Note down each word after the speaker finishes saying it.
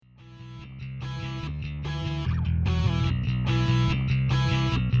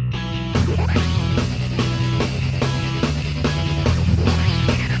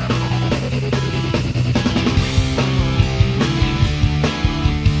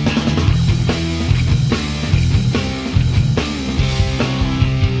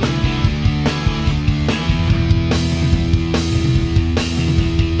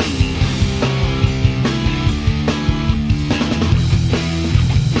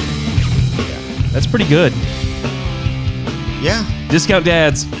That's pretty good. Yeah. Discount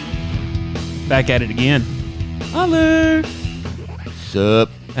Dads. Back at it again. Holler. Sup?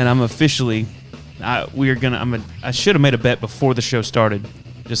 And I'm officially, I should have made a bet before the show started,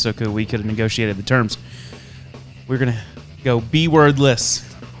 just so we could have negotiated the terms. We're going to go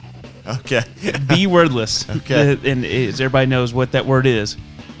B-wordless. Okay. B-wordless. Okay. And as everybody knows what that word is,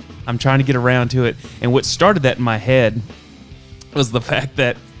 I'm trying to get around to it. And what started that in my head was the fact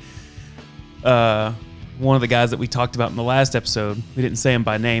that one of the guys that we talked about in the last episode, we didn't say him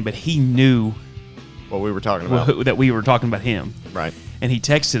by name, but he knew What we were talking about. that we were talking about him. Right. And he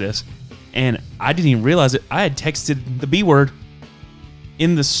texted us, and I didn't even realize it. I had texted the B word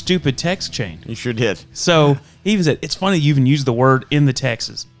in the stupid text chain. You sure did. So he even said, it's funny you even use the word in the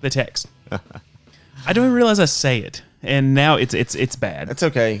text. I don't even realize I say it. And now it's bad. That's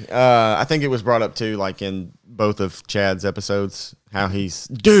okay. I think it was brought up too, like in both of Chad's episodes, how he's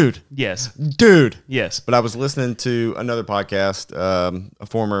dude. Yes. Yes. But I was listening to another podcast. A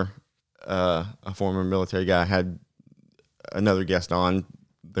former military guy had another guest on.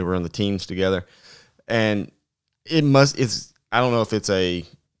 They were on the teams together, and it's I don't know if it's a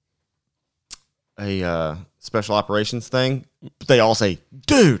special operations thing, but they all say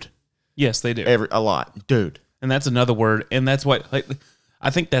dude. Yes, they do. A lot, dude. And that's another word, and that's what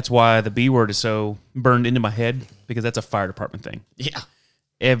I think that's why the B word is so burned into my head, because that's a fire department thing. Yeah.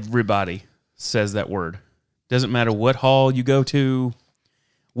 Everybody says that word. Doesn't matter what hall you go to,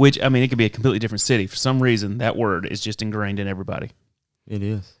 it could be a completely different city. For some reason, that word is just ingrained in everybody. It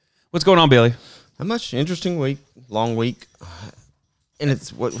is. What's going on, Billy? Not much. Interesting week. Long week. And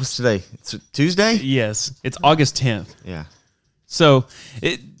what's today? It's Tuesday? Yes, it's August 10th. Yeah. So,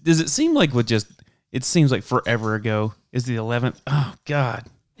 does it seem like it seems like forever ago is the 11th? Oh, God.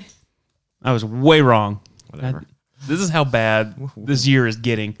 I was way wrong. Whatever. This is how bad this year is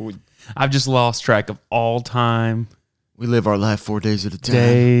getting. I've just lost track of all time. We live our life 4 days at a time.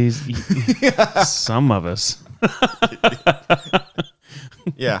 Days. Some of us.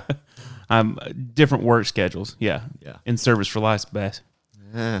 Yeah. Different work schedules. Yeah. Yeah. In service for life's best.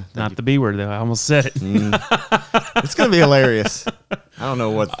 Not the B word, though. I almost said it. It's going to be hilarious. I don't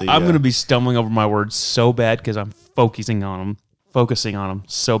know what I'm going to be stumbling over my words so bad because I'm focusing on them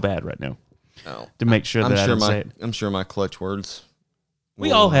so bad right now. Oh. To make sure that I don't say it. I'm sure my clutch words.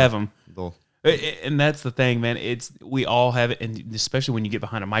 We all have them. And that's the thing, man. We all have it, and especially when you get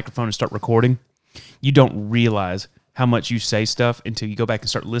behind a microphone and start recording, you don't realize how much you say stuff until you go back and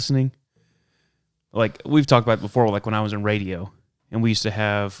start listening. Like we've talked about before, like when I was in radio, and we used to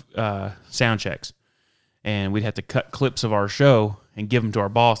have sound checks, and we'd have to cut clips of our show and give them to our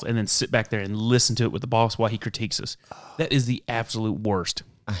boss, and then sit back there and listen to it with the boss while he critiques us. That is the absolute worst.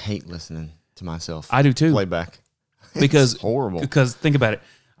 I hate listening to myself. I do too. Playback. Because it's horrible. Because think about it.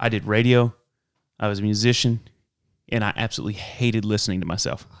 I did radio. I was a musician, and I absolutely hated listening to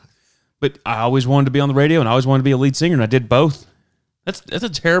myself. But I always wanted to be on the radio, and I always wanted to be a lead singer, and I did both. That's a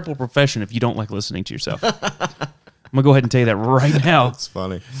terrible profession if you don't like listening to yourself. I'm going to go ahead and tell you that right now. That's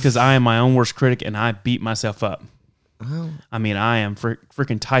funny. Because I am my own worst critic, and I beat myself up. Well, I am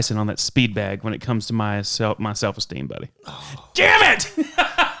freaking Tyson on that speed bag when it comes to my self-esteem, buddy. Oh. Damn it!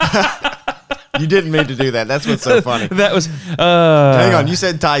 You didn't mean to do that. That's what's so funny. That was... Hang on. You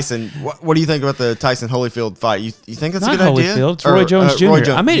said Tyson. What do you think about the Tyson Holyfield fight? You think that's a good idea? Holyfield. It's Roy Jones Jr. Roy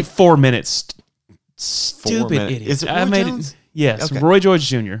Jones. I made it 4 minutes. Stupid 4 minutes. idiot. Is it Roy Jones? Yes, Okay. Roy Jones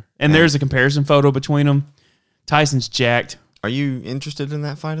Jr. And there's a comparison photo between them. Tyson's jacked. Are you interested in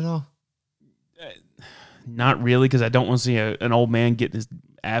that fight at all? Not really, because I don't want to see an old man get his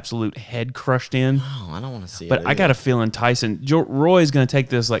absolute head crushed in. Oh, I don't want to see it. But I got a feeling Roy's going to take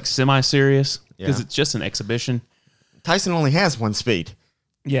this like semi-serious because it's just an exhibition. Tyson only has one speed.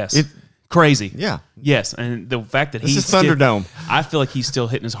 Yes. Crazy. Yeah. This and the fact that he's Thunderdome. I feel like he's still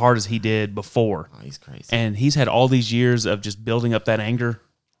hitting as hard as he did before. Oh, he's crazy. And he's had all these years of just building up that anger.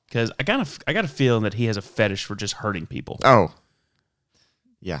 Because I got a feeling that he has a fetish for just hurting people. Oh.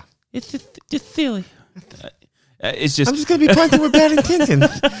 Yeah. It's just silly. It's just... I'm just going to be planting with bad intentions.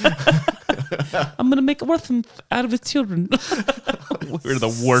 I'm going to make orphans out of his children. We're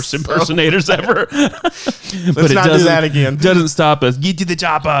the worst impersonators ever. Let's not do that again. Doesn't stop us. Get to the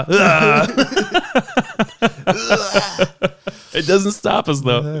chopper. It doesn't stop us,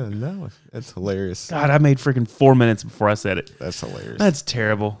 though. No, that's hilarious. God, I made freaking 4 minutes before I said it. That's hilarious. That's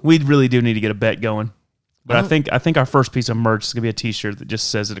terrible. We really do need to get a bet going. But I think our first piece of merch is gonna be a T-shirt that just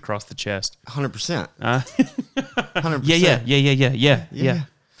says it across the chest. 100%. 100%. Yeah.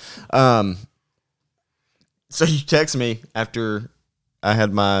 So you text me after I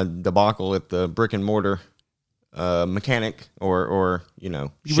had my debacle at the brick and mortar mechanic or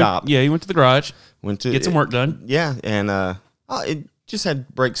shop. You went to the garage. Went to get some work done. Yeah, and it just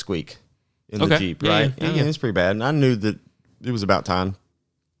had brake squeak in the Jeep, right? Yeah. It's pretty bad. And I knew that it was about time.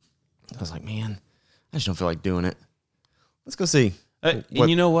 I was like, man, I just don't feel like doing it. Let's go see. And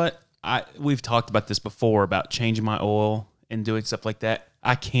you know what? We've talked about this before about changing my oil and doing stuff like that.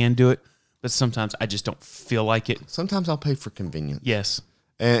 I can do it, but sometimes I just don't feel like it. Sometimes I'll pay for convenience. Yes.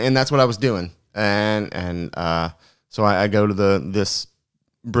 And that's what I was doing. And so I go to this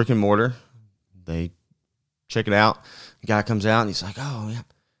brick and mortar. They check it out. The guy comes out and he's like, "Oh yeah,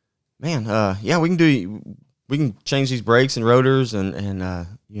 man, yeah, we can change these brakes and rotors and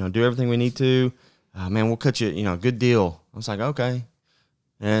do everything we need to. Man, we'll cut you, good deal." I was like, "Okay,"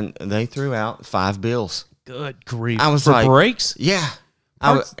 and they threw out 5 bills. Good grief! I was for like, brakes. Yeah,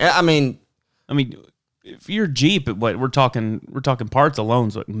 I mean, if you're Jeep, what we're talking parts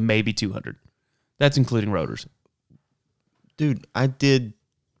alone, so maybe 200. That's including rotors. Dude, I did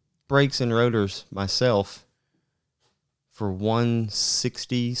brakes and rotors myself for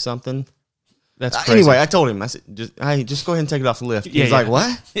 $160 something. That's crazy. Anyway, I told him, I said, just go ahead and take it off the lift. He's like,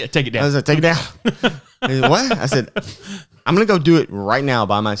 "What?" Yeah, take it down. I was like, "Take it down." He said, "What?" I said, "I'm going to go do it right now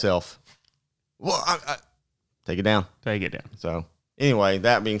by myself." Well, take it down. Take it down. So anyway,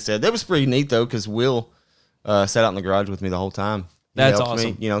 that being said, that was pretty neat though, because Will sat out in the garage with me the whole time. That's helped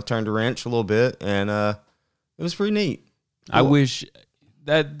awesome. Me, turned a wrench a little bit, and it was pretty neat. Cool. I wish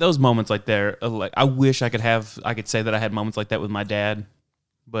that those moments like there, I wish I could say that I had moments like that with my dad.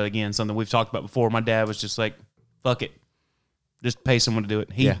 But again, something we've talked about before. My dad was just like, "Fuck it, just pay someone to do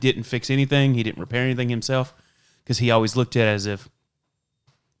it." He didn't fix anything. He didn't repair anything himself because he always looked at it as if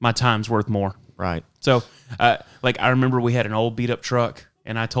my time's worth more. Right. So, I remember we had an old beat up truck,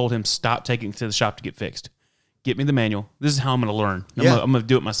 and I told him, "Stop taking it to the shop to get fixed. Get me the manual. This is how I'm going to learn. I'm going to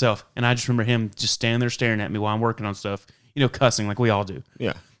do it myself." And I just remember him just standing there staring at me while I'm working on stuff, cussing like we all do.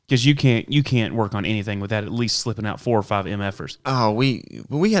 Yeah. Because you can't work on anything without at least slipping out 4 or 5 MFers. Oh, we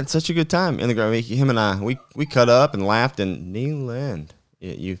had such a good time in the garage. Him and I, we cut up and laughed and Neeland.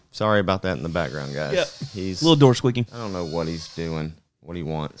 You sorry about that in the background, guys. Yep. He's a little door squeaking. I don't know what he's doing, what he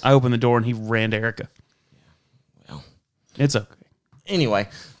wants. I opened the door and he ran to Erica. Yeah. Well, it's okay. Anyway,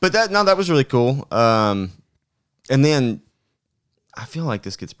 but that was really cool. And then I feel like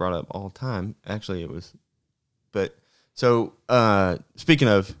this gets brought up all the time. Actually, it was, but. So, speaking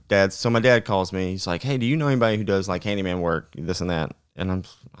of dads, so my dad calls me. He's like, "Hey, do you know anybody who does like handyman work, this and that?" And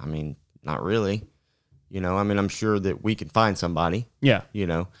not really. I'm sure that we could find somebody. Yeah.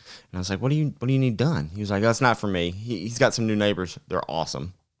 And I was like, "What do you need done?" He was like, "That's not for me." He's got some new neighbors. They're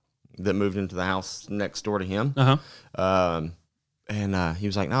awesome. That moved into the house next door to him. And he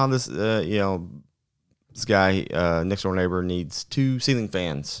was like, "No, this guy, next door neighbor needs 2 ceiling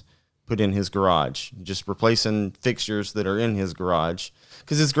fans put in his garage, just replacing fixtures that are in his garage,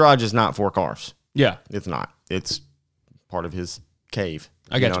 because his garage is not 4 cars. Yeah, it's not. It's part of his cave.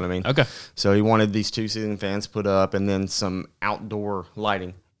 I got you know what I mean? Okay. So he wanted these 2 ceiling fans put up, and then some outdoor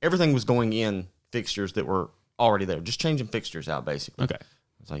lighting. Everything was going in fixtures that were already there, just changing fixtures out basically. Okay.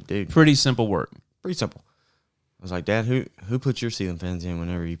 I was like, dude, pretty simple work. Pretty simple. I was like, "Dad, who puts your ceiling fans in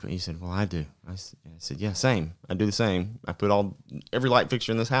whenever you put?" He said, "Well, I do." I said, "Yeah, same. I do the same. I put every light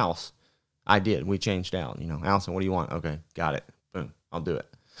fixture in this house. I did. We changed out. Allison, what do you want?" "Okay, got it. Boom, I'll do it."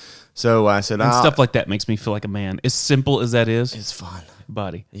 So I said, and stuff like that makes me feel like a man. As simple as that is, it's fun,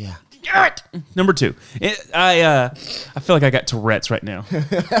 buddy. Yeah. Number 2, I feel like I got Tourette's right now.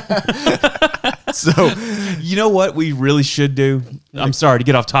 So, you know what we really should do? I'm sorry to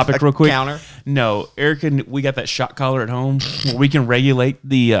get off topic real quick. Counter? No, Erica, we got that shock collar at home where we can regulate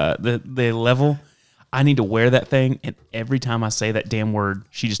the level. I need to wear that thing, and every time I say that damn word,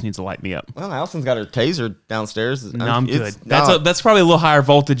 she just needs to light me up. Well, Allison's got her taser downstairs. No, I'm good. That's probably a little higher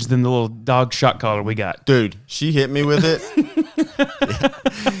voltage than the little dog shock collar we got. Dude, she hit me with it,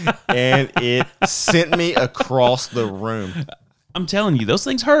 and it sent me across the room. I'm telling you, those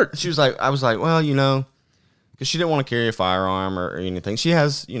things hurt. She was like, I was like, well, because she didn't want to carry a firearm or anything. She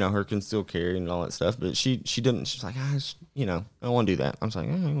has, her concealed carry and all that stuff, but she didn't. She's like, I don't want to do that. I was like,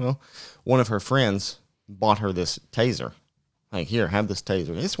 well, one of her friends bought her this taser. Like, here, have this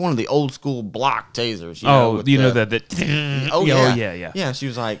taser. It's one of the old school block tasers. Oh, yeah. Yeah, she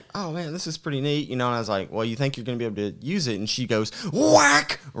was like, "Oh, man, this is pretty neat." And I was like, "Well, you think you're going to be able to use it?" And she goes,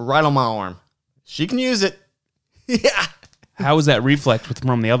 whack, right on my arm. She can use it. Yeah. How was that reflex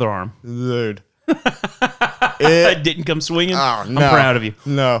from the other arm? Dude. It didn't come swinging? Oh, no. I'm proud of you.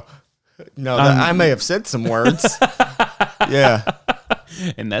 No, I may have said some words. Yeah.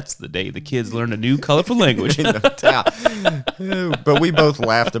 And that's the day the kids learn a new colorful language. No doubt. But we both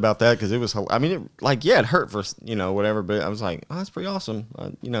laughed about that because it was, I mean, it hurt for, whatever. But I was like, oh, that's pretty awesome.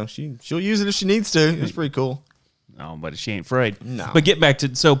 She'll use it if she needs to. It was pretty cool. Oh, but she ain't afraid. No. But get back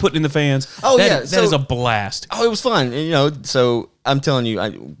to, so putting in the fans. Oh, that is a blast. Oh, it was fun. And, so I'm telling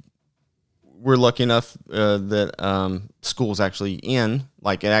you, we're lucky enough that school's actually in,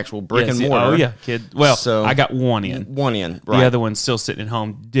 like an actual brick and mortar. Oh, yeah, kid. Well, so I got one in. Right. The other one's still sitting at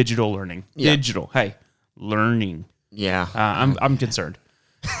home. Digital learning. Yeah. Digital. Hey, learning. Yeah. I'm concerned.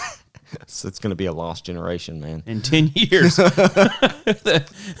 So it's going to be a lost generation, man. In 10 years.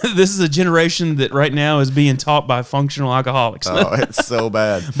 This is a generation that right now is being taught by functional alcoholics. Oh, it's so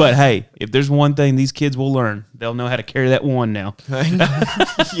bad. But hey, if there's one thing these kids will learn, they'll know how to carry that one now.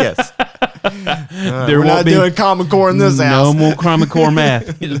 Yes. We're not doing Common Core in this house. No more Common Core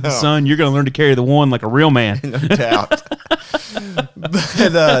math. No. Son, you're going to learn to carry the one like a real man. No doubt.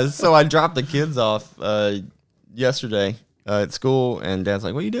 But, so I dropped the kids off yesterday at school, and Dad's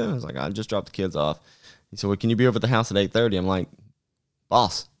like, what are you doing? I was like, I just dropped the kids off. He said, well, can you be over at the house at 8:30? I'm like,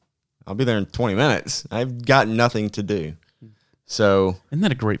 boss, I'll be there in 20 minutes. I've got nothing to do. So isn't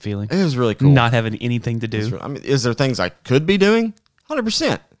that a great feeling? It was really cool. Not having anything to do. I mean, is there things I could be doing?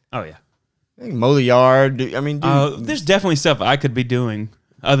 100%. Oh, yeah. Mow the yard. There's definitely stuff I could be doing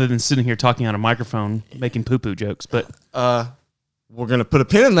other than sitting here talking on a microphone, making poo-poo jokes. But we're going to put a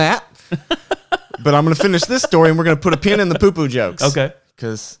pin in that. But I'm going to finish this story, and we're going to put a pin in the poo-poo jokes. Okay.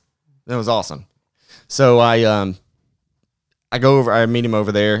 Because that was awesome. So I go over, I meet him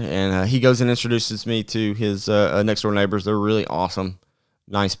over there, and he goes and introduces me to his next door neighbors. They're really awesome,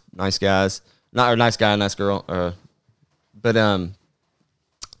 nice guys. Nice guy, nice girl. But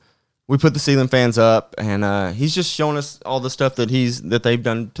we put the ceiling fans up, and he's just showing us all the stuff that they've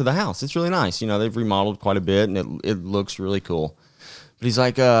done to the house. It's really nice. They've remodeled quite a bit, and it looks really cool. But he's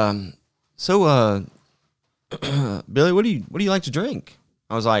like, So, Billy, what do you like to drink?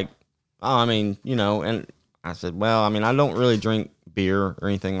 I was like, oh, I mean, and I said, well, I mean, I don't really drink beer or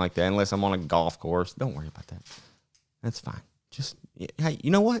anything like that unless I'm on a golf course. Don't worry about that. That's fine. Just, hey,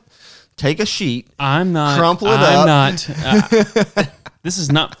 you know what? Take a sheet. Crumple it up. This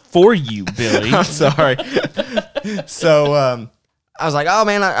is not for you, Billy. I'm sorry. So, I was like, oh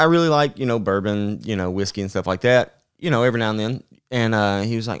man, I really like, bourbon, whiskey and stuff like that, every now and then. And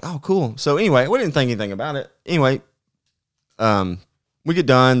he was like, oh, cool. So anyway, we didn't think anything about it. Anyway, we get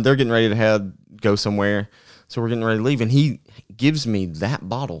done. They're getting ready to go somewhere. So we're getting ready to leave. And he gives me that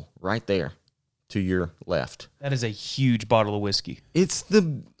bottle right there to your left. That is a huge bottle of whiskey. It's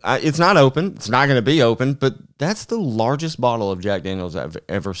not open. It's not going to be open. But that's the largest bottle of Jack Daniels I've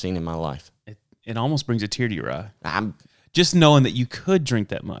ever seen in my life. It almost brings a tear to your eye. Just knowing that you could drink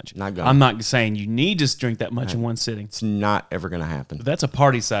that much. I'm not saying you need to drink that much in one sitting. It's not ever going to happen. But that's a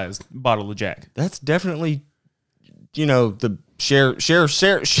party-sized bottle of Jack. That's definitely, the share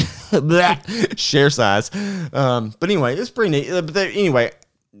size. But anyway, it's pretty neat. But anyway,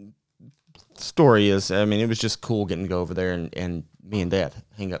 story is, I mean, it was just cool getting to go over there and me and Dad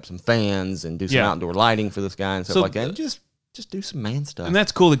hang up some fans and do some outdoor lighting for this guy and stuff like that. And just do some man stuff. And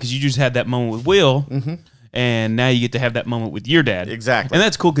that's cool because you just had that moment with Will. Mm-hmm. And now you get to have that moment with your dad. Exactly. And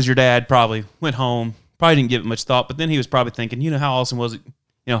that's cool because your dad probably went home, probably didn't give it much thought, but then he was probably thinking, how awesome was it,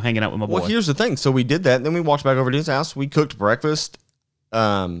 hanging out with my boy. Well, here's the thing. So we did that. And then we walked back over to his house. We cooked breakfast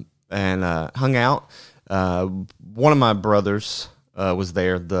and hung out. One of my brothers was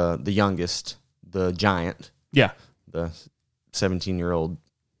there, the youngest, the giant. Yeah. The 17-year-old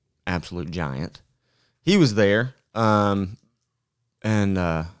absolute giant. He was there. And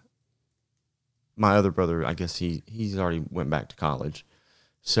my other brother, I guess he's already went back to college.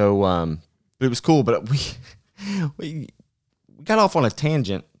 So it was cool, but we got off on a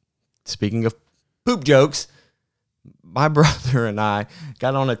tangent. Speaking of poop jokes, my brother and I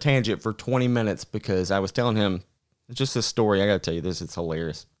got on a tangent for 20 minutes because I was telling him, it's just a story. I got to tell you this. It's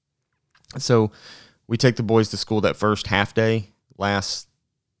hilarious. So we take the boys to school that first half day last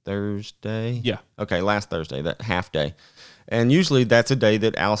Thursday. Yeah. Okay, last Thursday, that half day. And usually that's a day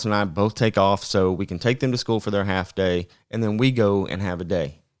that Alice and I both take off so we can take them to school for their half day, and then we go and have a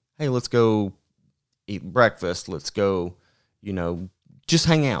day. Hey, let's go eat breakfast. Let's go, just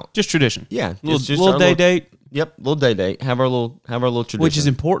hang out. Just tradition. Yeah. Little day date. Yep, little day date. Have our little tradition. Which is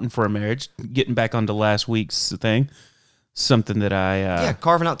important for a marriage. Getting back onto last week's thing. Something that I...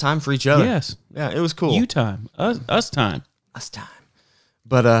 carving out time for each other. Yes. Yeah, it was cool. You time. Us time. Us time.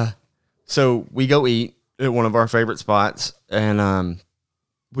 But, so we go eat at one of our favorite spots, and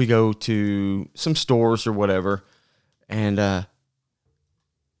we go to some stores or whatever, and I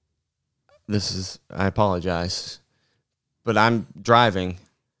apologize. but I'm driving,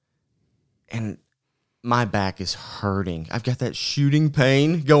 and my back is hurting. I've got that shooting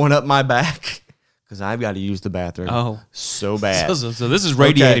pain going up my back because I've got to use the bathroom. Oh, so bad. So this is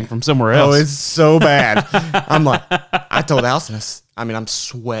radiating from somewhere else. Oh, it's so bad. I'm like, I told Allison, I'm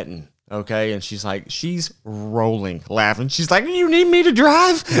sweating. Okay, and she's rolling, laughing. She's like, "You need me to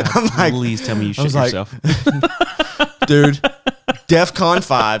drive?" Yeah, I'm like, "Please tell me you shit yourself." Dude, DEFCON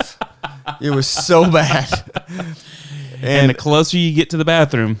 5. It was so bad. And the closer you get to the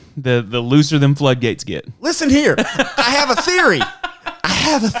bathroom, the looser them floodgates get. Listen here. I have a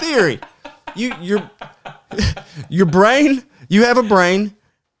theory. Your brain, you have a brain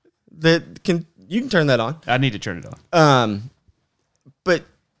that you can turn that on. I need to turn it on. But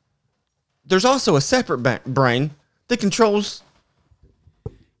there's also a separate brain that controls.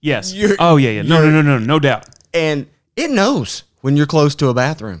 Yes. No doubt. And it knows when you're close to a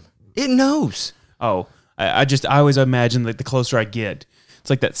bathroom. It knows. Oh, I always imagine that the closer I get, it's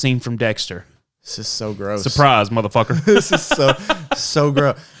like that scene from Dexter. This is so gross. Surprise, motherfucker. This is so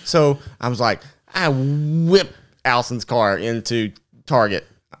gross. So I was like, I whipped Allison's car into Target.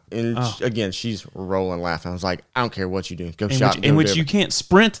 And again, she's rolling, laughing. I was like, I don't care what you do. Go shop. In which you can't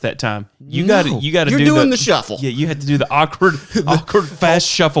sprint that time. You got to. You're doing the shuffle. Yeah, you had to do the awkward fast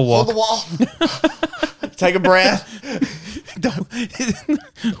shuffle walk. Hold the wall. Take a breath.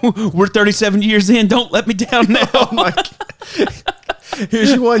 We're 37 years in. Don't let me down now. Oh my God.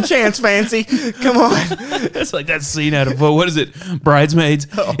 Here's your one chance, Fancy. Come on. It's like that scene out of what is it? Bridesmaids.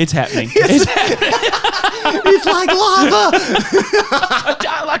 Oh. It's happening. It's happening. It's like lava.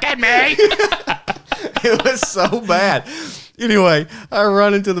 Don't look at me. It was so bad. Anyway, I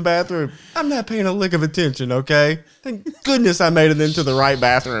run into the bathroom. I'm not paying a lick of attention, okay? Thank goodness I made it into the right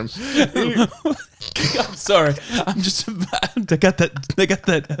bathroom. I'm sorry. They got that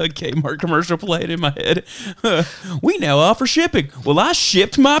Kmart commercial playing in my head. We now offer shipping. Well, I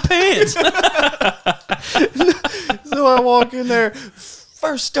shipped my pants. So I walk in there,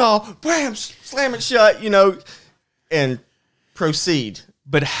 first stall, bam, slam it shut, and proceed.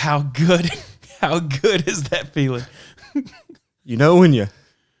 But how good is that feeling? When you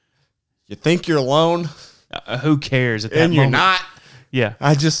think you're alone, who cares at that and you're moment? not. Yeah,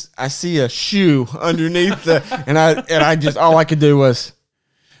 I see a shoe underneath and I just all I could do was,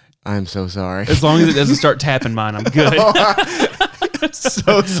 I'm so sorry. As long as it doesn't start tapping mine, I'm good.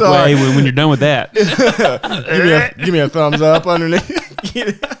 So sorry. Wait, when you're done with that, give me a thumbs up underneath.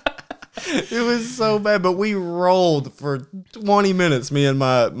 It was so bad, but we rolled for 20 minutes, me and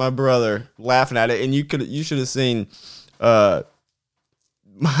my brother, laughing at it, and you should have seen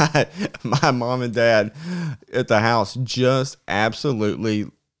my mom and dad at the house just absolutely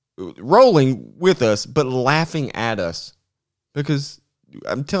rolling with us, but laughing at us, because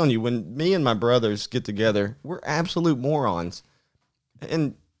I'm telling you, when me and my brothers get together, we're absolute morons,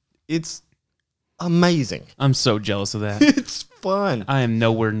 and it's amazing. I'm so jealous of that. It's fun. I am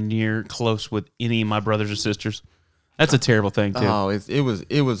nowhere near close with any of my brothers or sisters. That's a terrible thing too. Oh, it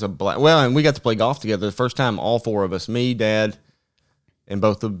was a blast. Well, and we got to play golf together the first time. All four of us, me, Dad, and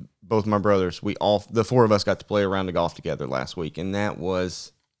both my brothers. The four of us got to play around the golf together last week, and that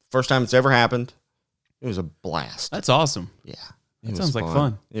was first time it's ever happened. It was a blast. That's awesome. Yeah, that sounds like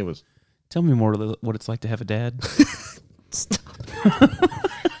fun. It was. Tell me more what it's like to have a dad. Stop.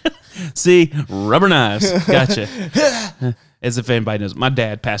 See, rubber knives. Gotcha. As if anybody knows, my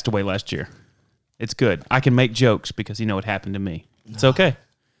dad passed away last year. It's good. I can make jokes because it happened to me. It's okay.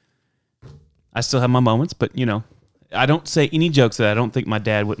 I still have my moments, but I don't say any jokes that I don't think my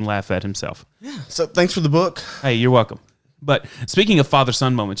dad wouldn't laugh at himself. Yeah. So thanks for the book. Hey, you're welcome. But speaking of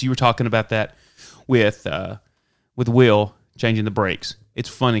father-son moments, you were talking about that with Will changing the brakes. It's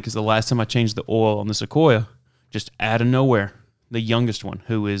funny because the last time I changed the oil on the Sequoia, just out of nowhere, the youngest one,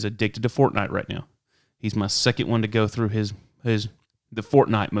 who is addicted to Fortnite right now, he's my second one to go through the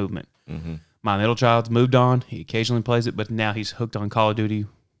Fortnite movement. Mm-hmm. My middle child's moved on. He occasionally plays it, but now he's hooked on Call of Duty,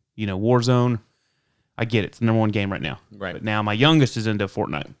 Warzone. I get it. It's the number one game right now. Right. But now my youngest is into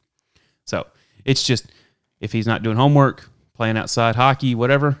Fortnite. So it's just, if he's not doing homework, playing outside, hockey,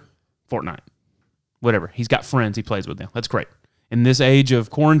 whatever, Fortnite. Whatever. He's got friends he plays with now. That's great. In this age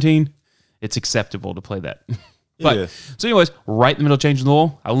of quarantine, it's acceptable to play that. But so anyways, right in the middle of changing the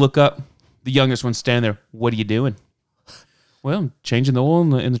oil, I look up, the youngest one's standing there. What are you doing? Well, I'm changing the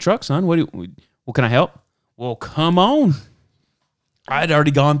oil in the truck, son. Well, can I help? Well, come on. I had already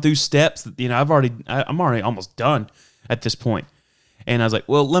gone through steps that, I'm already almost done at this point. And I was like,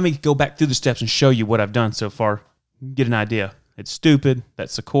 well, let me go back through the steps and show you what I've done so far. Get an idea. It's stupid. That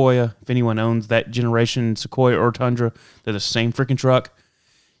Sequoia, if anyone owns that generation Sequoia or Tundra, they're the same freaking truck.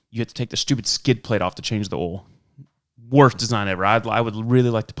 You have to take the stupid skid plate off to change the oil. worst design ever. I would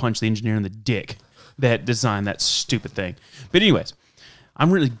really like to punch the engineer in the dick that designed that stupid thing. But anyways,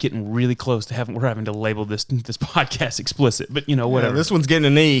 I'm really getting really close to we're having to label this podcast explicit. But whatever. Yeah, this one's getting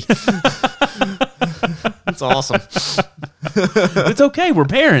an E. That's awesome. It's okay. We're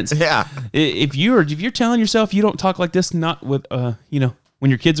parents. Yeah. If you're telling yourself you don't talk like this, not with when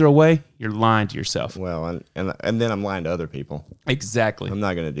your kids are away, you're lying to yourself. Well, and then I'm lying to other people. Exactly. I'm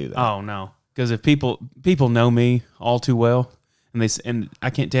not going to do that. Oh no, because if people know me all too well, and I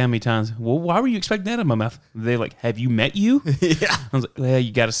can't tell how many times. Well, why were you expecting that in my mouth? They like, have you met you? Yeah. I was like, well,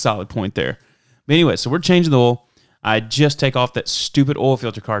 you got a solid point there. But anyway, so we're changing the oil. I just take off that stupid oil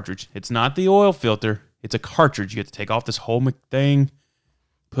filter cartridge. It's not the oil filter. It's a cartridge. You have to take off this whole thing,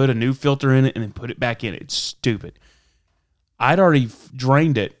 put a new filter in it, and then put it back in it. It's stupid. I'd already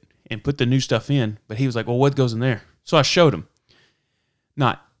drained it and put the new stuff in, but he was like, well, what goes in there? So I showed him.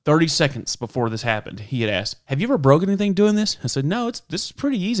 Not 30 seconds before this happened, he had asked, have you ever broken anything doing this? I said, no, this is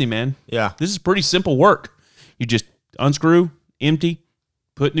pretty easy, man. Yeah. This is pretty simple work. You just unscrew, empty,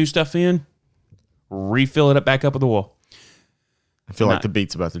 put new stuff in, refill it back up with the oil. I feel like the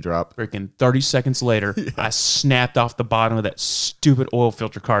beat's about to drop. Freaking 30 seconds later, I snapped off the bottom of that stupid oil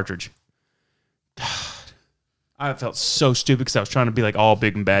filter cartridge. God, I felt so stupid because I was trying to be like all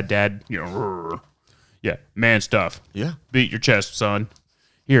big and bad dad. Yeah, man stuff. Yeah. Beat your chest, son.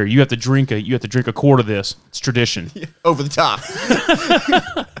 Here, you have to drink a quart of this. It's tradition. Yeah. Over the top.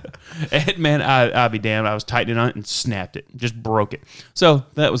 And man, I'll be damned. I was tightening on it and snapped it. Just broke it. So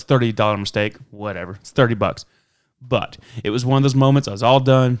that was $30 mistake. Whatever. It's $30. But it was one of those moments. I was all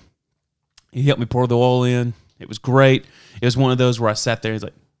done. He helped me pour the oil in. It was great. It was one of those where I sat there and he's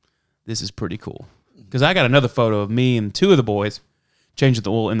like, this is pretty cool. Because I got another photo of me and two of the boys changing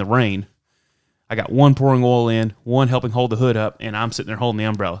the oil in the rain. I got one pouring oil in, one helping hold the hood up, and I'm sitting there holding the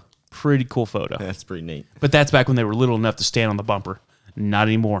umbrella. Pretty cool photo. That's pretty neat. But that's back when they were little enough to stand on the bumper. Not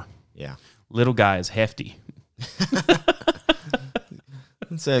anymore. Yeah. Little guy is hefty.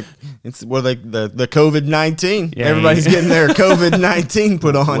 It's what the COVID-19. Yeah, Everybody's getting their COVID-19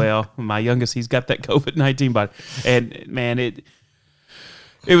 put on. Well, my youngest, he's got that COVID-19 body. And man, it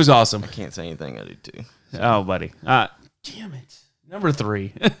was awesome. I can't say anything I do too. Oh, buddy. Damn it. Number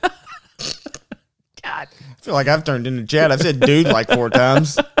 3. God. I feel like I've turned into Chad. I've said dude like 4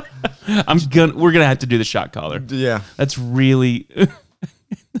 times. We're gonna have to do the shot collar. Yeah. That's really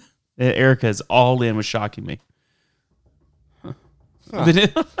Erica is all in with shocking me. Huh.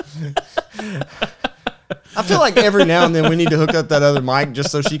 I feel like every now and then we need to hook up that other mic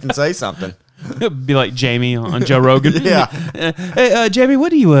just so she can say something. Be like Jamie on Joe Rogan. Yeah. Hey, Jamie,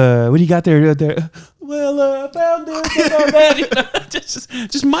 what do you got there? Well, I found this.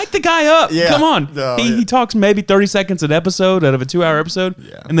 Just mic the guy up. Yeah. Come on. No, He talks maybe 30 seconds an episode out of a 2-hour episode,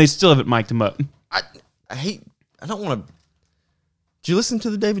 and they still haven't mic'd him up. I don't want to. Did you listen to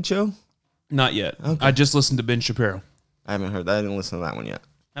the David Show? Not yet. Okay. I just listened to Ben Shapiro. I haven't heard that. I didn't listen to that one yet.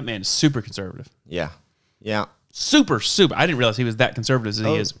 That man is super conservative. Yeah. Yeah. Super. I didn't realize he was that conservative as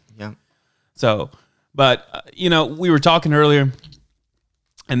he is. Yeah. So, but, we were talking earlier,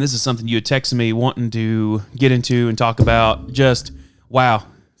 and this is something you had texted me wanting to get into and talk about. Just, wow.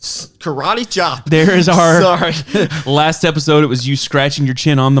 Karate chop. There is our Sorry. last episode. It was you scratching your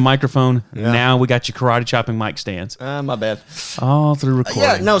chin on the microphone. Yeah. Now we got you karate chopping mic stands. My bad. All through recording.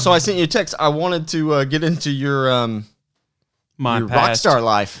 Yeah, no, so I sent you a text. I wanted to get into your my rock past. star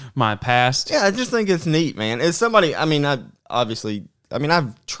life. My past. Yeah, I just think it's neat, man. It's somebody,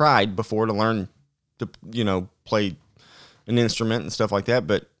 I've tried before to learn to, play an instrument and stuff like that,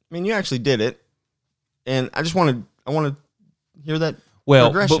 but you actually did it. And I want to hear that.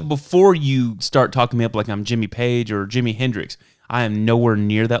 Well, but before you start talking me up like I'm Jimmy Page or Jimi Hendrix, I am nowhere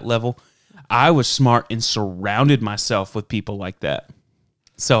near that level. I was smart and surrounded myself with people like that.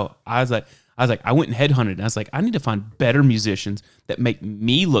 So I was like, I went and headhunted. And I was like, I need to find better musicians that make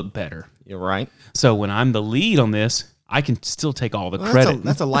me look better. You're right. So when I'm the lead on this, I can still take all the credit.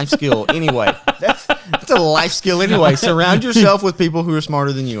 That's a life skill anyway. That's a life skill anyway. Surround yourself with people who are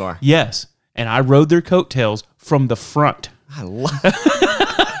smarter than you are. Yes. And I rode their coattails from the front. I love.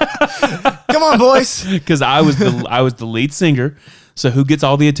 Come on, boys. Because I was the lead singer. So who gets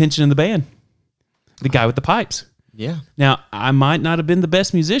all the attention in the band? The guy with the pipes. Yeah. Now, I might not have been the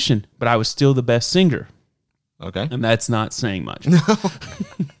best musician, but I was still the best singer. Okay. And that's not saying much. No.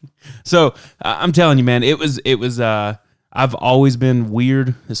 So I'm telling you, man, it was. I've always been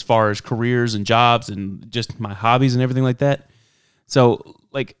weird as far as careers and jobs and just my hobbies and everything like that. So,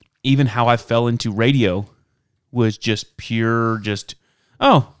 like, even how I fell into radio was just pure,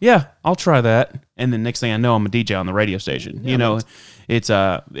 oh, yeah, I'll try that. And then next thing I know, I'm a DJ on the radio station. Yeah, it's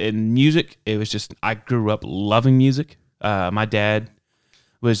in music. It was just, I grew up loving music. My dad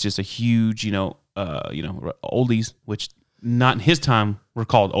was just a huge, oldies, which not in his time were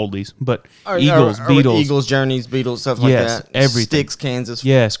called oldies, but Eagles, Beatles, Eagles, Journeys, Beatles, stuff like that. Everything. Styx, Kansas.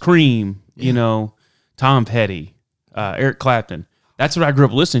 Yes, Cream. Yeah. Tom Petty, Eric Clapton. That's what I grew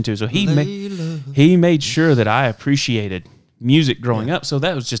up listening to. So he made sure that I appreciated music growing up. So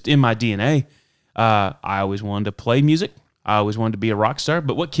that was just in my DNA. I always wanted to play music. I always wanted to be a rock star.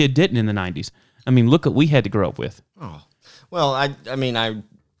 But what kid didn't in the 90s? I mean, look what we had to grow up with. Oh, well, I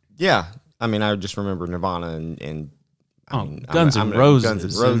just remember Nirvana and Guns N'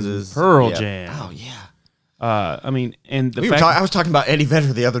 Roses, Pearl Jam. Oh yeah. And I was talking about Eddie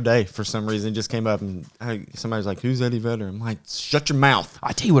Vedder the other day for some reason. It just came up and somebody's like, "Who's Eddie Vedder?" I'm like, "Shut your mouth."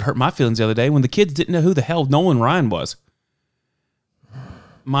 I tell you what hurt my feelings the other day when the kids didn't know who the hell Nolan Ryan was.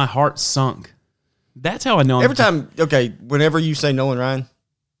 My heart sunk. That's how I know. Whenever you say Nolan Ryan,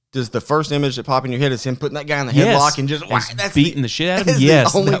 does the first image that pop in your head is him putting that guy in the headlock and just beating the shit out of him?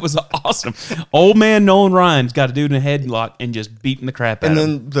 Yes, that was awesome. Old man Nolan Ryan's got a dude in a headlock and just beating the crap out of him.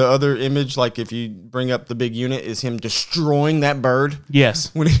 And then the other image, like if you bring up the big unit, is him destroying that bird.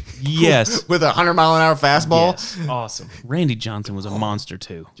 Yes. With a 100-mile-an-hour fastball. Yes. Awesome. Randy Johnson was a monster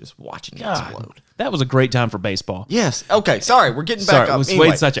too. Just watching it explode. That was a great time for baseball. Yes. Okay. Sorry, we're getting back up.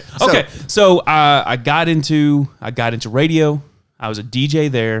 Anyway, so I got into radio. I was a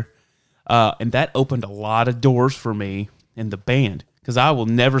DJ there, and that opened a lot of doors for me in the band because I will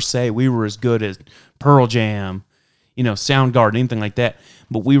never say we were as good as Pearl Jam, Soundgarden, anything like that.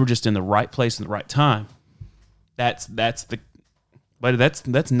 But we were just in the right place in the right time. That's 90%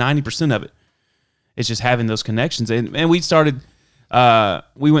 of it. It's just having those connections, and we started.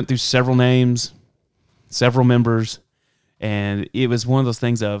 We went through several names, several members, and it was one of those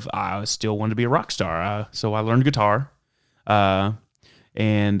things of I still wanted to be a rock star. So I learned guitar.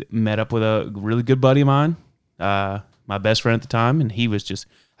 And met up with a really good buddy of mine, my best friend at the time, and he was just,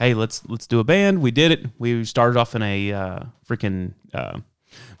 hey, let's do a band. We did it. We started off in a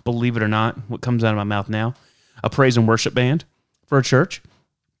believe it or not, what comes out of my mouth now, a praise and worship band for a church.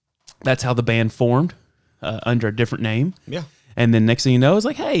 That's how the band formed, under a different name. Yeah. And then next thing you know, it's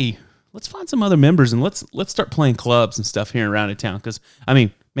like, hey, let's find some other members and let's start playing clubs and stuff here around in town. Because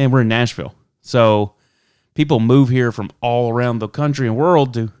we're in Nashville, so people move here from all around the country and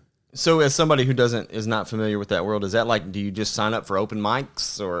world to. So as somebody who is not familiar with that world, is that like, do you just sign up for open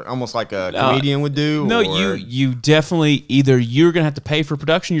mics or almost like a comedian would do? No, you definitely either you're going to have to pay for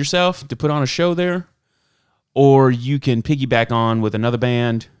production yourself to put on a show there, or you can piggyback on with another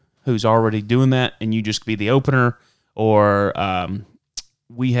band who's already doing that and you just be the opener. Or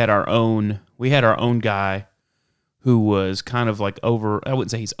we had our own guy who was kind of like I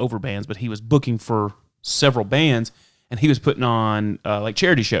wouldn't say he's over bands, but he was booking for several bands, and he was putting on like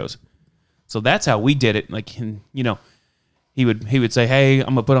charity shows. So that's how we did it. Like, he would say, "Hey,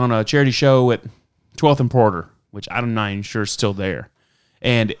 I'm gonna put on a charity show at 12th and Porter," which I'm not even sure is still there.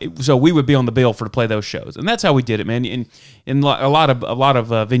 And so we would be on the bill to play those shows, and that's how we did it, man. And a lot of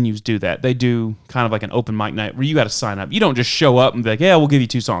venues do that. They do kind of like an open mic night where you got to sign up. You don't just show up and be like, "Yeah, we'll give you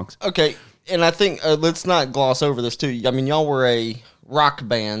 2 songs." Okay, and I think let's not gloss over this too. I mean, y'all were a rock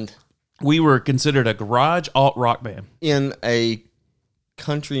band. We were considered a garage alt rock band in a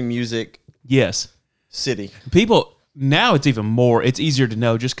country music city. People now, it's even more. It's easier to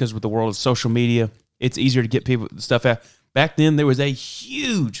know just because with the world of social media, it's easier to get people stuff out. Back then, there was a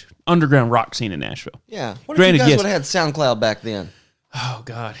huge underground rock scene in Nashville. Yeah. What if you guys would have had SoundCloud back then? Oh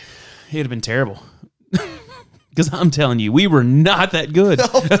God, it'd have been terrible. Because I'm telling you, we were not that good.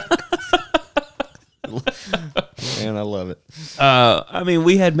 Man, I love it.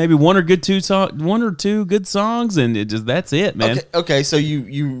 We had maybe one or two good songs, and that's it, man. Okay. So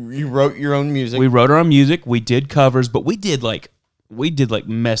you wrote your own music. We wrote our own music. We did covers, but we did like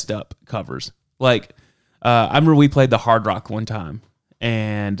messed up covers. Like, I remember we played the Hard Rock one time,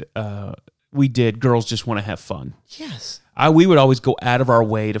 and we did "Girls Just Want to Have Fun." Yes. We would always go out of our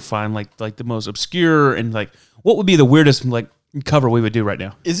way to find like the most obscure and like what would be the weirdest like cover we would do right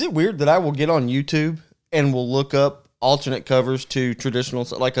now. Is it weird that I will get on YouTube and will look up alternate covers to traditional,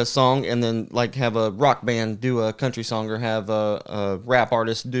 like a song, and then like have a rock band do a country song, or have a rap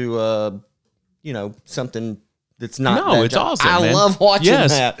artist do something that's not. No, it's awesome. I love watching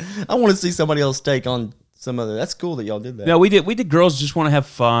that. I want to see somebody else take on some other. That's cool that y'all did that. No, we did. Girls Just Want to Have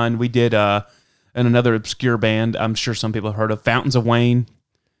Fun. We did and another obscure band. I'm sure some people have heard of, Fountains of Wayne.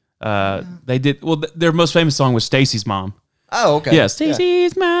 They did. Well, their most famous song was Stacy's Mom. Oh, okay. Yeah,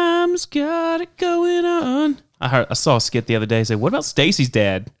 Stacy's mom's got it going on. I saw a skit the other day say, "What about Stacy's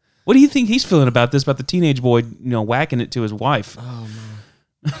dad? What do you think he's feeling about this? About the teenage boy, whacking it to his wife?" Oh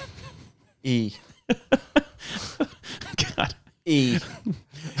man.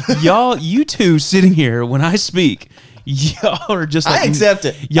 Y'all, you two sitting here when I speak, y'all are just like, I accept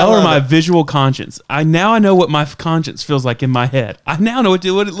it. Y'all are my visual conscience. I know what my conscience feels like in my head. I now know what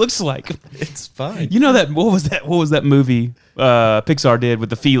it looks like. It's fine. You know that what was that movie Pixar did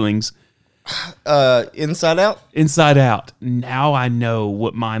with the feelings? Inside Out? Inside Out. Now I know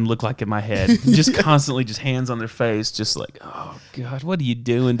what mine looked like in my head. Just constantly just hands on their face, just like, oh God, what are you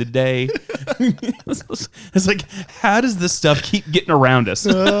doing today? It's like, how does this stuff keep getting around us?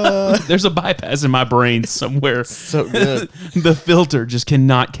 There's a bypass in my brain somewhere. So good. The filter just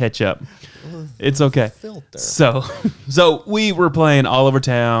cannot catch up. It's okay. Filter. So we were playing all over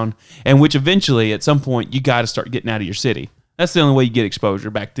town, and which eventually at some point you got to start getting out of your city. That's the only way you get exposure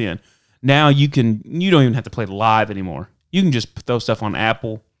back then. Now you don't even have to play live anymore. You can just throw stuff on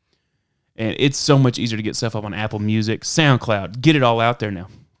Apple, and it's so much easier to get stuff up on Apple Music, SoundCloud. Get it all out there now.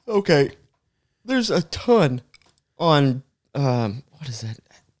 Okay. There's a ton on, what is that?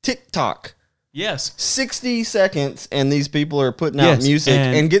 TikTok. Yes. 60 seconds, and these people are putting out music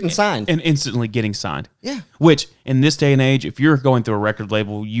and getting signed. And instantly getting signed. Yeah. Which, in this day and age, if you're going through a record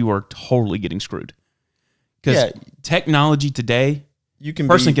label, you are totally getting screwed. Because technology today...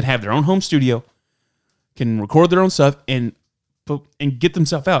 Person can have their own home studio, can record their own stuff, and get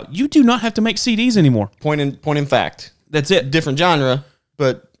themselves out. You do not have to make CDs anymore. Point in fact. That's it. Different genre,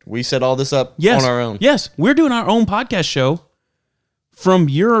 but we set all this up on our own. Yes, we're doing our own podcast show from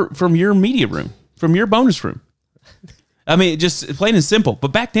your media room, from your bonus room. I mean, just plain and simple. But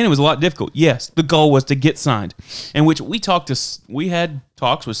back then it was a lot difficult. Yes, the goal was to get signed, in which we had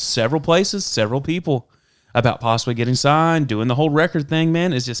talks with several places, several people, about possibly getting signed, doing the whole record thing,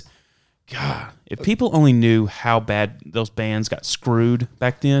 man. It's just, God, if people only knew how bad those bands got screwed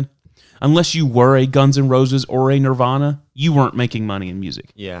back then, unless you were a Guns N' Roses or a Nirvana, you weren't making money in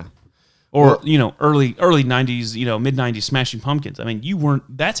music. Yeah. Or, early 90s, mid 90s Smashing Pumpkins. I mean,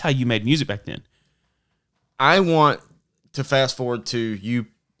 that's how you made music back then. I want to fast forward to you.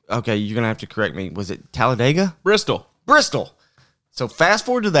 Okay, you're going to have to correct me. Was it Talladega? Bristol. So fast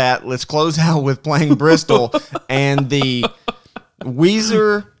forward to that. Let's close out with playing Bristol and the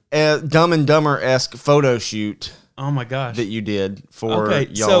Weezer Dumb and Dumber-esque photo shoot. Oh my gosh, that you did for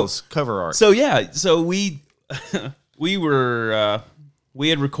y'all's cover art. So we had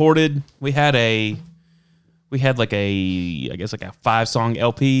recorded. We had like a 5-song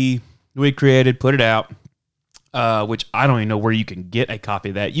LP we created, put it out. Which I don't even know where you can get a copy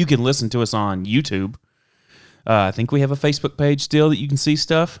of that. You can listen to us on YouTube. I think we have a Facebook page still that you can see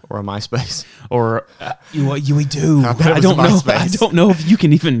stuff, or a MySpace, or we do. I don't know. I don't know if you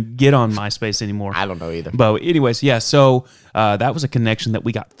can even get on MySpace anymore. I don't know either. But anyways, yeah. So that was a connection that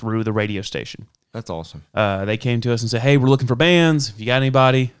we got through the radio station. That's awesome. They came to us and said, "Hey, we're looking for bands. If you got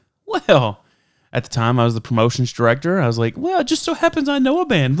anybody?" Well, at the time I was the promotions director. I was like, "Well, it just so happens I know a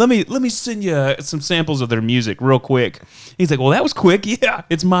band. Let me send you some samples of their music real quick." He's like, "Well, that was quick. Yeah,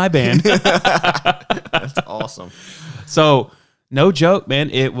 it's my band." That's awesome. So, no joke, man.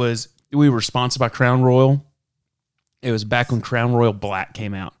 We were sponsored by Crown Royal. It was back when Crown Royal Black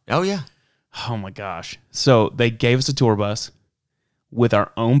came out. Oh, yeah. Oh, my gosh. So, they gave us a tour bus with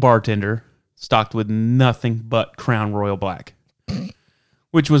our own bartender, stocked with nothing but Crown Royal Black,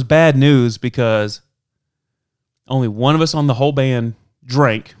 which was bad news because only one of us on the whole band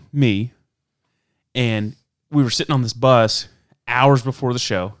drank, me, and we were sitting on this bus hours before the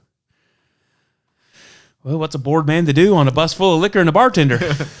show. Well, what's a bored man to do on a bus full of liquor and a bartender?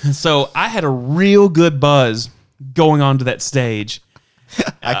 So I had a real good buzz going onto that stage.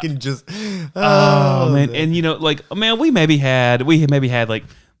 I can just... Oh, man. And, we maybe had like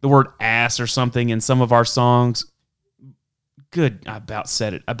the word ass or something in some of our songs. Good. I about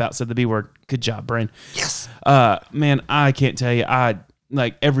said the B word. Good job, Brain. Yes. Man, I can't tell you.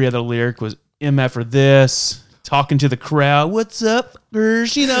 Every other lyric was MF or this, talking to the crowd. What's up,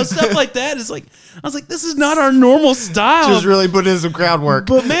 stuff like that. It's like, I was like, this is not our normal style. Just really put in some crowd work.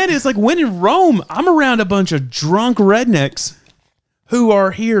 But man, it's like when in Rome, I'm around a bunch of drunk rednecks who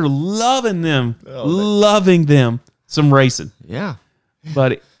are here loving them. Some racing. Yeah.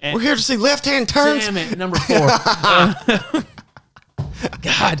 But we're here to see left-hand turns. Damn it, number 4.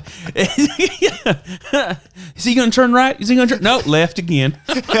 God. Is he going to turn right? Is he going to turn? No, left again.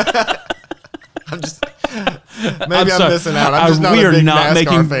 I'm missing out. I'm just not we a are big not NASCAR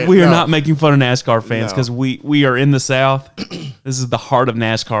making fan. we are not making fun of NASCAR fans because No. we are in the South. This is the heart of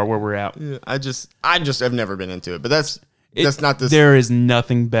NASCAR where we're at. Yeah, I just have never been into it, but that's not this. There is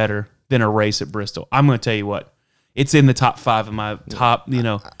nothing better than a race at Bristol. I'm going to tell you what. It's in the top 5 of my top,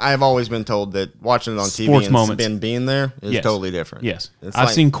 I have always been told that watching it on Sports TV moments. and being there is totally different. Yes. It's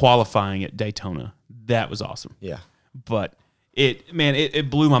I've seen qualifying at Daytona. That was awesome. Yeah. But it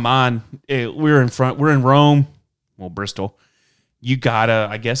blew my mind. We're in Rome, well, Bristol. You gotta,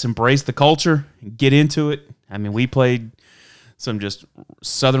 I guess, embrace the culture and get into it. I mean, we played some just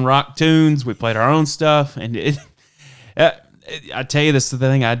Southern rock tunes. We played our own stuff, and I tell you, this is the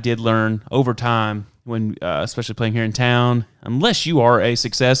thing I did learn over time when, especially playing here in town. Unless you are a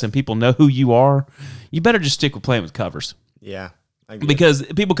success and people know who you are, you better just stick with playing with covers. Yeah, because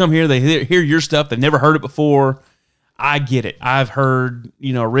people come here, they hear your stuff, they've never heard it before. I get it. I've heard,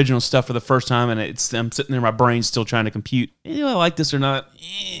 original stuff for the first time, and I'm sitting there, my brain's still trying to compute. Do I like this or not?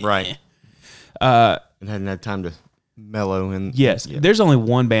 Right. And hadn't had time to mellow. And yes, there's only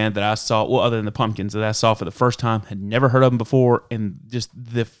one band that I saw, well, other than the Pumpkins, that I saw for the first time. Had never heard of them before, and just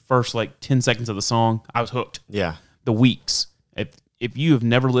the first 10 seconds of the song, I was hooked. Yeah. The Weeks. If you have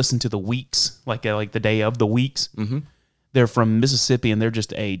never listened to the Weeks, like the day of the Weeks, they're from Mississippi, and they're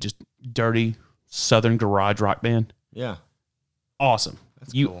just dirty Southern garage rock band. Yeah. Awesome.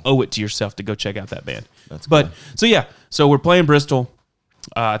 You cool. owe it to yourself to go check out that band. That's cool. So we're playing Bristol.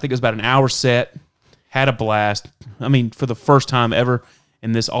 I think it was about an hour set. Had a blast. I mean, for the first time ever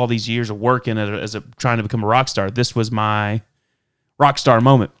in all these years of working trying to become a rock star, this was my rock star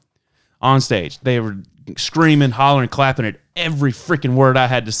moment on stage. They were screaming, hollering, clapping at every freaking word I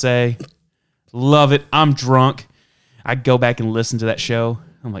had to say. Love it. I'm drunk. I go back and listen to that show.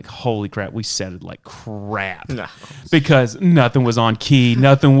 I'm like, holy crap, we sounded like crap. No. Because nothing was on key.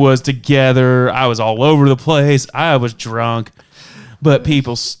 Nothing was together. I was all over the place. I was drunk. But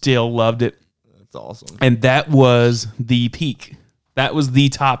people still loved it. That's awesome. And that was the peak. That was the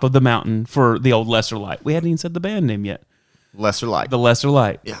top of the mountain for the old Lesser Light. We hadn't even said the band name yet. Lesser Light. The Lesser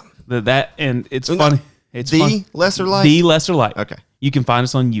Light. Yeah. And it's funny. It's the Lesser Light? The Lesser Light. Okay. You can find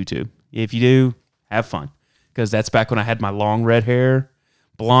us on YouTube. If you do, have fun. Because that's back when I had my long red hair,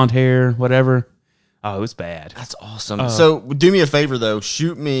 blonde hair, whatever. Oh, it was bad. That's awesome. So do me a favor though.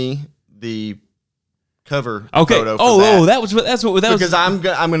 Shoot me the cover photo. That's what because I'm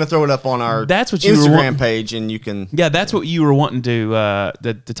gonna throw it up on our Instagram page, and you can. Yeah, that's what you were wanting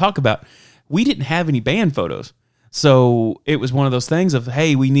to talk about. We didn't have any band photos, so it was one of those things of,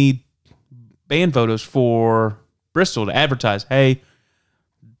 hey, we need band photos for Bristol to advertise. Hey,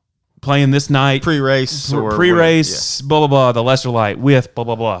 playing this night, pre-race, blah blah blah, the Lesser Light with blah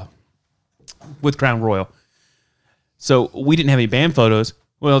blah blah, with Crown Royal. So we didn't have any band photos.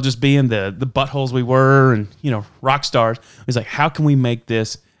 Well, just being the buttholes we were, and rock stars, it was like, how can we make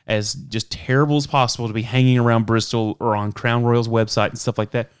this as just terrible as possible to be hanging around Bristol or on Crown Royal's website and stuff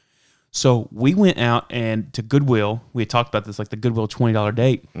like that? So we went out and to Goodwill. We had talked about this, like the Goodwill $20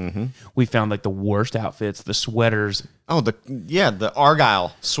 date. Mm-hmm. We found the worst outfits, the sweaters. Oh, the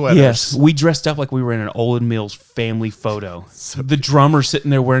Argyle sweaters. Yes, we dressed up like we were in an Olin Mills family photo. The drummer sitting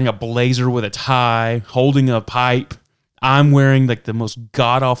there wearing a blazer with a tie, holding a pipe. I'm wearing the most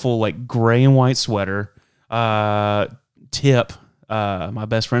god awful gray and white sweater. Tip, my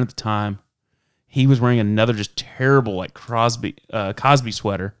best friend at the time, he was wearing another just terrible Cosby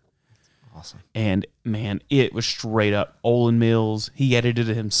sweater. Awesome. And man, it was straight up Olin Mills. He edited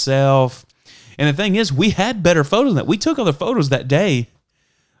it himself. And the thing is, we had better photos than that. We took other photos that day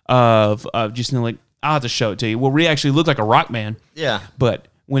of just I'll have to show it to you. Well, we actually looked like a rock band. Yeah. But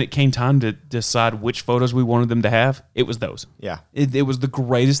when it came time to decide which photos we wanted them to have, it was those. Yeah. It was the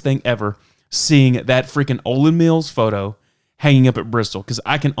greatest thing ever, seeing that freaking Olin Mills photo hanging up at Bristol. Because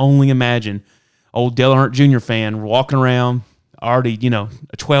I can only imagine old Dale Earnhardt Jr. fan walking around, already, a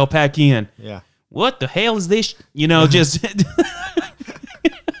 12-pack in. Yeah. What the hell is this? Just... This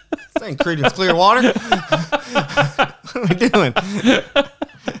ain't Creedence Clearwater. What are we doing?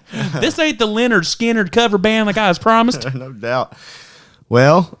 This ain't the Leonard Skinner cover band like I was promised. No doubt.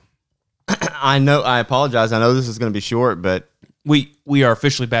 Well, I apologize. I know this is going to be short, but... We are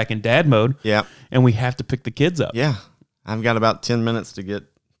officially back in dad mode. Yeah. And we have to pick the kids up. Yeah. I've got about 10 minutes to get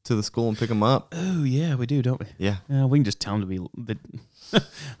to the school and pick them up. Oh, yeah, we do, don't we? Yeah. We can just tell them to be...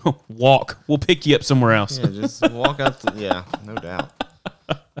 walk. We'll pick you up somewhere else. Yeah, just walk up to... Yeah, no doubt.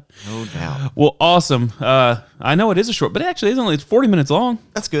 No doubt. Well, awesome. I know it is a short, but actually it's 40 minutes long.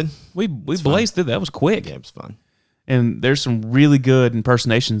 That's good. We blazed through that. That was quick. Yeah, it was fun. And there's some really good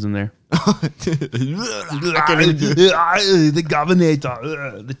impersonations in there. The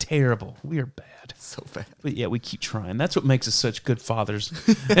governor. The terrible. We are bad. So bad. But yeah, we keep trying. That's what makes us such good fathers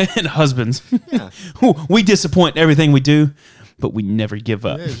and husbands. Yeah. We disappoint in everything we do, but we never give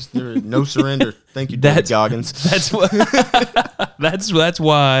up. There is no surrender. Thank you, David Goggins. That's what. That's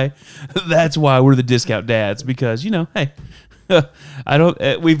why we're the discount dads, because hey. I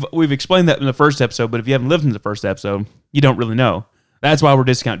don't. We've explained that in the first episode, but if you haven't listened to the first episode, you don't really know. That's why we're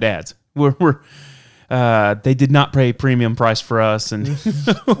discount dads. We're They did not pay premium price for us, and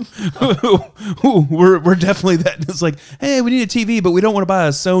we're definitely that. It's like, hey, we need a TV, but we don't want to buy a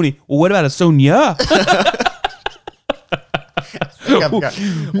Sony. Well, what about a Sonya?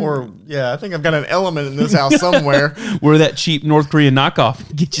 I think I've got an Element in this house somewhere. We're that cheap North Korean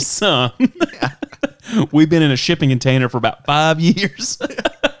knockoff. Get you some. We've been in a shipping container for about 5 years,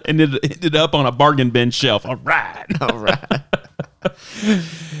 and it ended up on a bargain bin shelf. All right.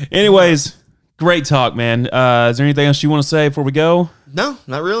 Anyways, great talk, man. Is there anything else you want to say before we go? No,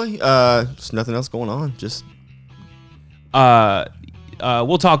 not really. Just nothing else going on. Just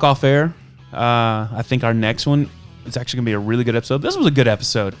we'll talk off air. I think our next one is actually going to be a really good episode. This was a good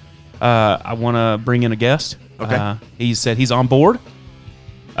episode. I want to bring in a guest. Okay. He said he's on board.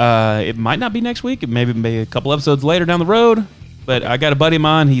 It might not be next week. It maybe be a couple episodes later down the road. But I got a buddy of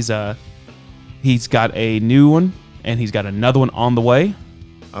mine. He's got a new one, and he's got another one on the way.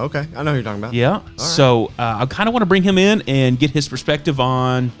 Okay, I know who you're talking about. Yeah. Right. So I kind of want to bring him in and get his perspective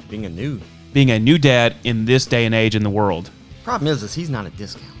on being a new dad in this day and age in the world. Problem is he's not a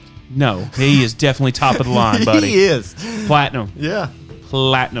discount. No, he is definitely top of the line, buddy. He is platinum. Yeah,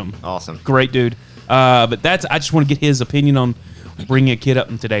 platinum. Awesome, great dude. But I just want to get his opinion on bringing a kid up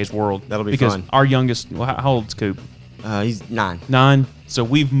in today's world. That'll be because fun. Our youngest, how old's Coop? He's 9. 9. So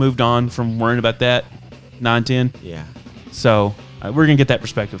we've moved on from worrying about that. 9, 10. Yeah. So we're gonna get that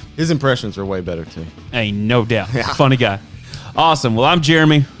perspective. His impressions are way better too. Ain't no doubt. Yeah. Funny guy. Awesome. Well, I'm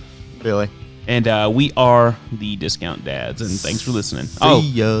Jeremy. Billy. And we are the Discount Dads. And thanks for listening. See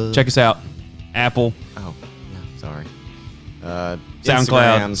ya. Check us out. Apple. Oh, yeah. Sorry.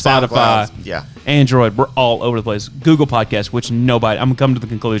 SoundCloud, Spotify, yeah, Android. We're all over the place. Google Podcast, which I'm gonna come to the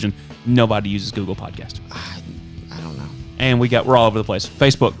conclusion nobody uses Google Podcast. I don't know. And we're all over the place.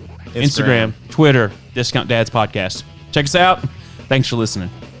 Facebook, Instagram, Twitter, Discount Dads Podcast. Check us out. Thanks for listening.